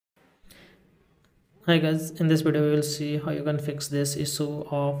Hi guys, in this video we will see how you can fix this issue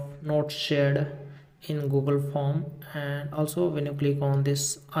of not shared in Google Form. And also when you click on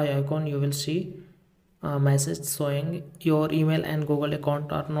this eye icon you will see a message showing your email and Google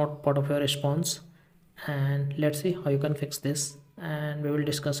account are not part of your response. And let's see how you can fix this, and we will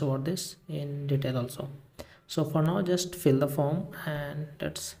discuss about this in detail also. So for now just fill the form and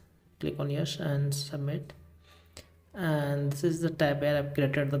let's click on yes and submit. And this is the tab where I've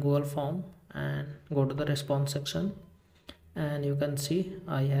created the Google form, and go to the response section and you can see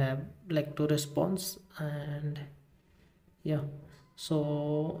I have like two response. And yeah,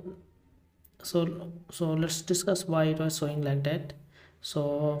 so let's discuss why it was showing like that.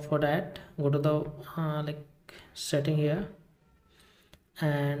 So for that, go to the like setting here,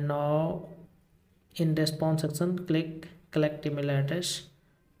 and now in response section click collect email address,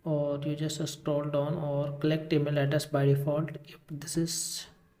 or you just scroll down or collect email address by default. If this is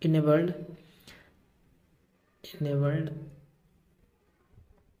enabled,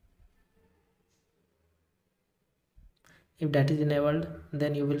 if that is enabled,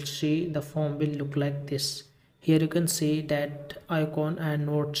 then you will see the form will look like this. Here you can see that icon and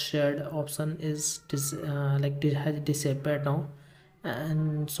note shared option is has disappeared now,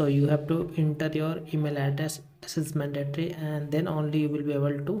 and so you have to enter your email address. This is mandatory, and then only you will be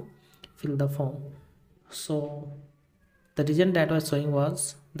able to fill the form. So the reason that was showing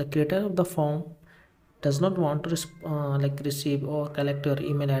was the creator of the form does not want to receive or collect your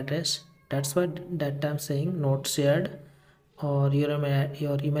email address. That's why that time saying not shared, or your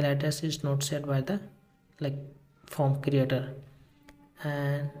email address is not shared by the like form creator.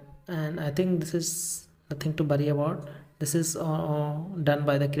 And I think this is nothing to worry about. This is done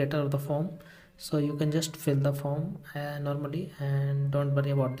by the creator of the form, so you can just fill the form normally and don't worry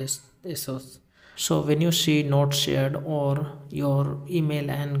about this issues. So when you see not shared or your email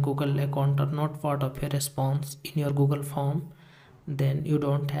and Google account are not part of your response in your Google form, then you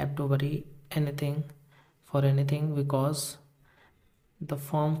don't have to worry anything for anything, because the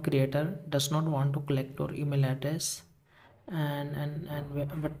form creator does not want to collect your email address.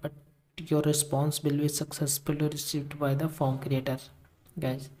 But your response will be successfully received by the form creator,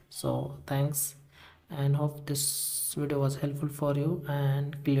 guys. So thanks, and hope this video was helpful for you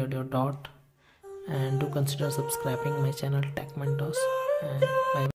and cleared your doubt. And do consider subscribing my channel Techmentos. And bye.